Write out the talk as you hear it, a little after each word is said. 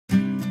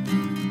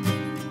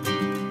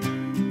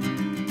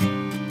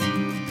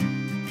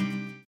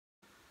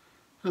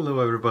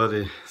Hello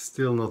everybody,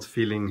 still not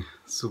feeling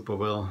super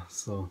well,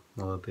 so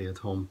another day at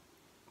home.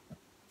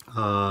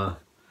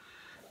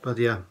 But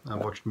yeah, I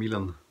watched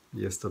Milan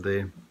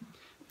yesterday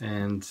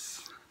and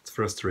it's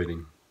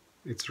frustrating.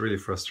 It's really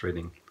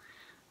frustrating.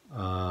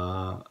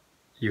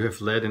 You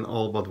have led in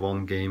all but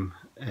one game,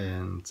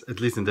 and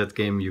at least in that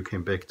game you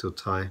came back to a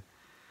tie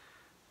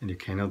and you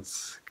cannot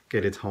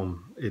get it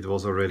home. It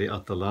was already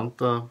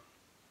Atalanta.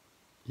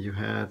 You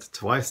had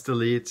twice the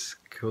lead,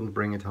 couldn't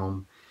bring it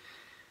home.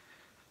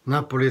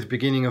 Napoli at the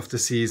beginning of the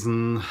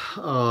season.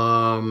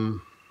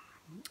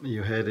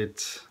 You had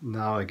it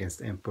now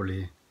against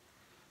Empoli.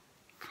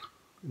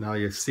 Now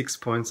you have 6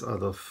 points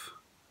out of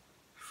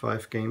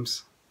 5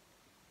 games.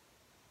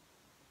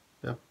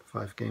 Yeah,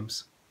 5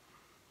 games.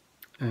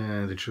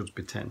 And it should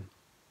be 10.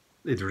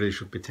 It really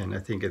should be 10. I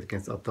think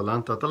against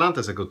Atalanta. Atalanta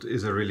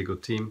is a really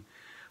good team.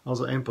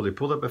 Also, Empoli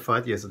pulled up a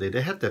fight yesterday.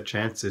 They had their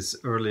chances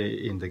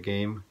early in the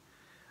game.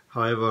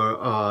 However,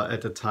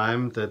 at the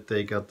time that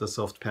they got the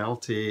soft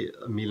penalty,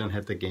 Milan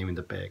had the game in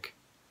the bag.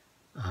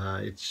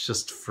 It's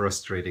just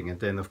frustrating. And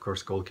then, of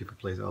course, goalkeeper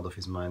plays out of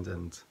his mind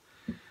and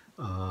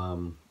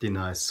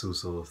denies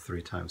Suso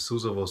 3 times.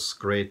 Suso was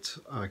great.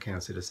 I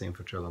cannot say the same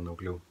for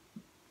Çalhanoğlu.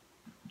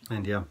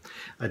 And yeah,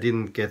 I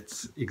didn't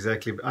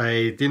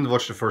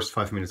watch the first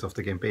 5 minutes of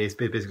the game.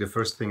 Basically, the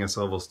first thing I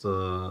saw was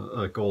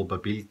the goal by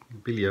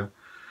Bilia.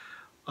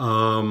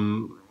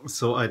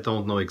 So I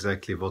don't know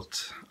exactly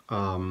what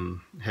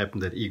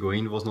happened that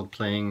Higuaín was not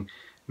playing.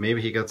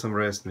 Maybe he got some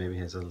rest, maybe he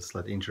has a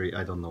slight injury,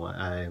 I don't know.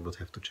 I would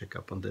have to check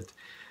up on that.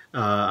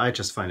 I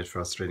just find it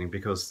frustrating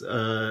because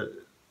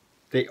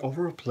they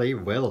overall play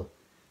well.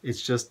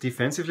 It's just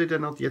defensively they're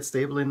not yet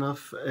stable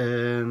enough,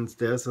 and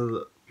there's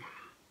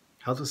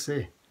how to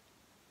say?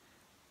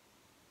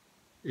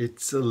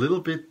 It's a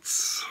little bit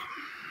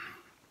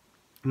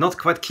not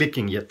quite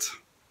clicking yet.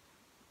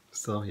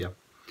 So yeah.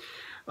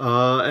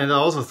 And I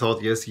also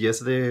thought, yes,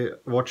 yesterday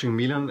watching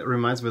Milan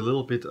reminds me a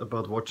little bit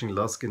about watching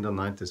LASK in the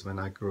 90s when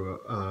I grew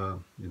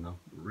up,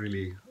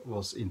 really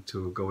was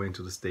into going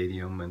to the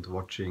stadium and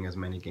watching as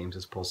many games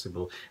as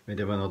possible when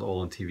they were not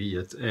all on TV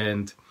yet.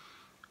 And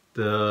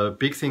the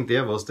big thing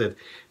there was that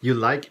you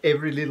like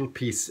every little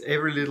piece,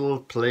 every little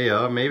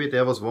player. Maybe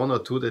there was 1 or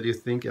 2 that you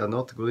think are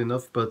not good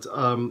enough, but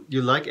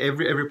you like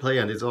every player,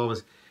 and it's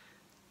always,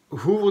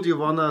 who would you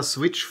wanna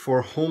switch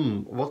for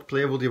whom? What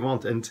player would you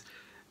want? And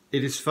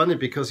it is funny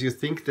because you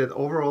think that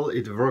overall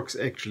it works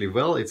actually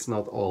well, it's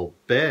not all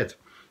bad.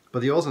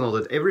 But you also know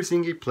that every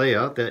single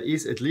player, there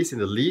is, at least in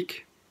the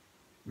league,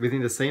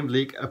 within the same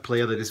league, a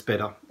player that is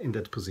better in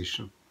that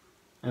position.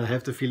 And I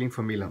have the feeling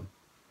for Milan.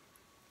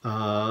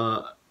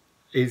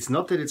 It's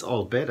not that it's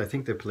all bad, I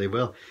think they play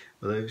well,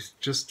 but I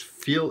just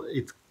feel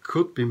it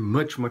could be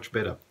much, much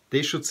better.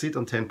 They should sit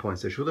on 10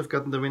 points. They should have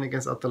gotten the win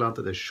against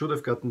Atalanta, they should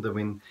have gotten the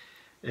win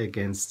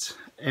against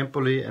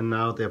Empoli, and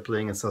now they're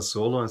playing at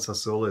Sassuolo, and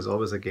Sassuolo is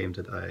always a game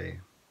that I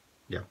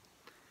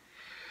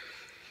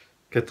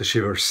get the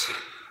shivers.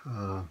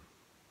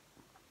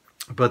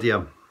 But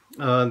yeah,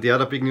 the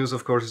other big news,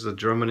 of course, is that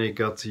Germany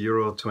got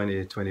Euro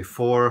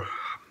 2024.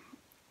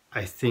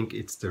 I think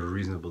it's the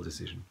reasonable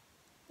decision.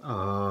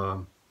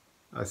 I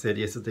said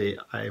yesterday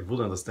I would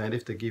understand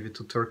if they give it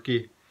to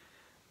Turkey,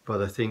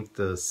 but I think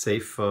the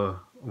safer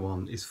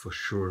one is for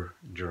sure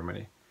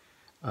Germany.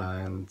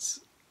 And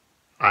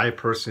I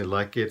personally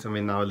like it. I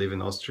mean, now I live in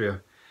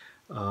Austria,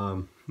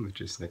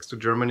 which is next to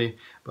Germany,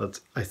 but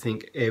I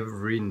think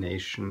every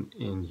nation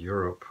in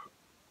Europe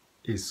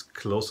is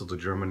closer to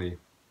Germany,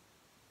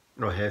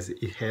 or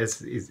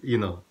that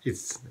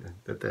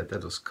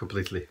was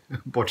completely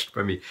botched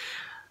by me.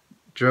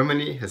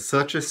 Germany has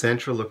such a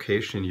central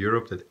location in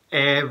Europe that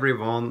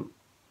everyone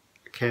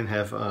can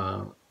have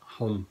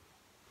home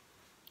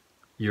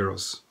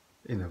Euros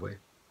in a way.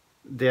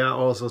 There are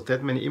also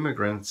that many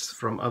immigrants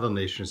from other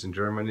nations in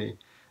Germany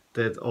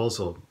that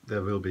also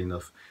there will be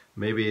enough.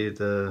 Maybe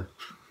the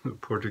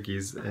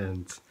Portuguese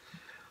and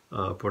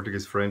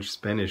Portuguese, French,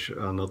 Spanish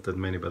are not that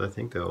many, but I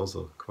think there are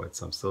also quite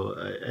some. So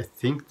I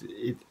think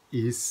it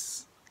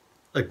is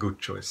a good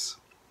choice.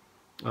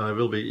 It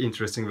will be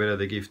interesting whether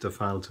they give the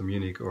final to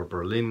Munich or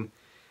Berlin.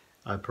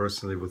 I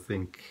personally would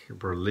think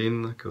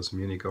Berlin, because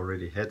Munich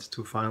already had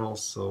 2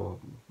 finals, so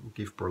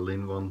give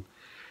Berlin one.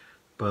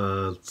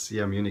 But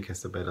yeah, Munich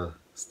has the better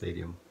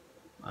stadium,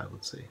 I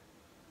would say.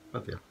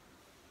 But yeah,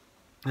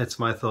 that's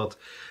my thought.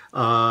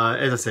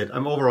 As I said,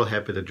 I'm overall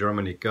happy that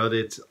Germany got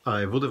it.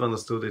 I would have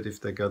understood it if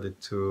they got it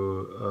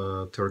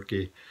to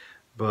Turkey.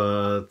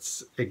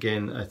 But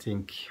again, I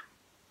think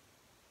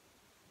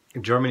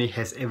Germany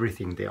has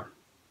everything there.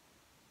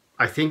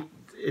 I think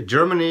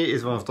Germany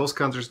is one of those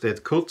countries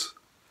that could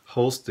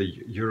host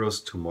the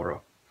Euros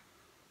tomorrow.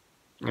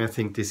 I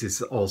think this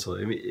is also,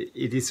 I mean,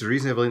 it is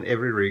reasonable in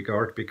every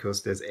regard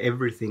because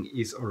everything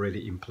is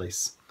already in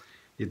place.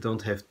 You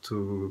don't have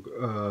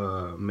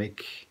to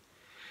make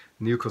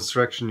new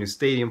construction, new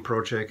stadium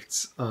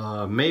projects.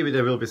 Maybe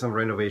there will be some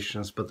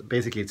renovations, but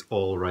basically it's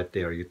all right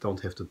there. You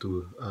don't have to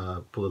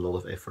put a lot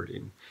of effort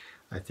in.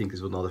 I think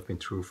this would not have been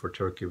true for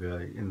Turkey,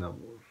 where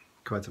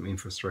quite some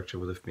infrastructure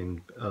would have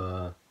been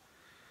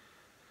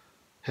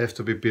have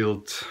to be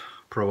built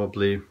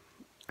probably.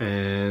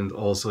 And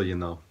also, you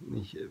know,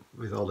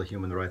 with all the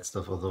human rights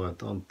stuff, although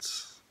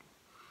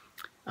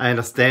I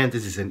understand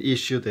this is an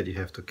issue that you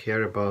have to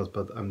care about,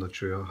 but I'm not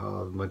sure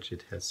how much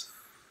it has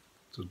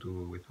to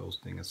do with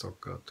hosting a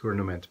soccer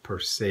tournament per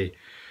se,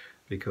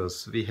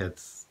 because we had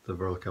the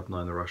World Cup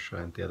now in Russia,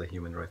 and the other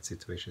human rights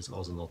situation is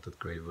also not that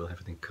great. We'll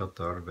have it in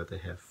Qatar, where they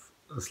have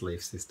a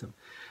slave system.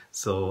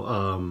 So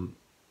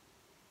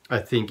I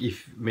think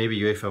if maybe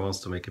UEFA wants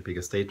to make a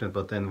bigger statement,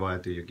 but then why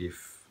do you give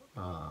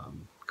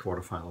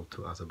quarterfinal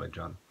to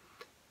Azerbaijan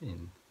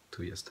in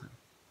 2 years' time?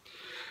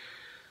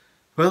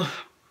 Well,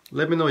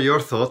 let me know your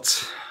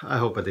thoughts. I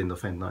hope I didn't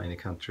offend now any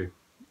country.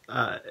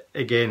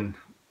 Again,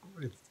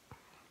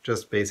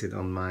 just base it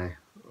on my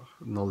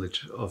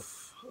knowledge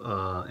of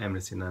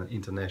Amnesty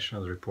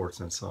International reports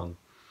and so on.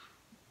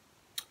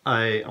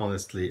 I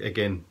honestly,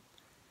 again,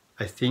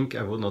 I think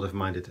I would not have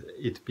minded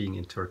it being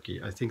in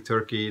Turkey. I think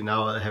Turkey,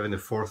 now having a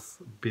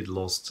fourth bid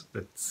lost,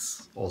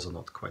 that's also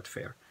not quite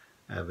fair.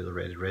 I will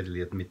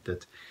readily admit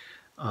that.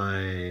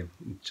 I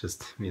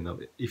just, you know,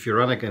 if you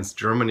run against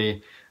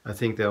Germany, I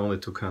think there are only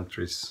two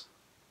countries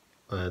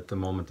at the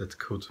moment that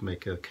could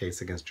make a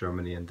case against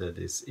Germany, and that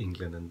is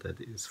England and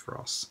that is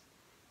France.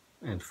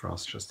 And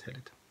France just had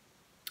it.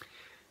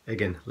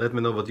 Again, let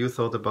me know what you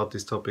thought about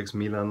these topics,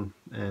 Milan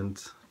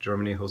and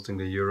Germany hosting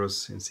the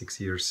Euros in 6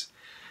 years.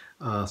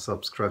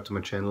 Subscribe to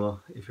my channel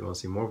if you want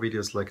to see more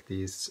videos like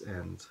these,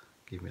 and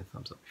give me a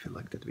thumbs up if you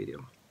like that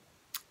video.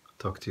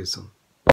 Talk to you soon.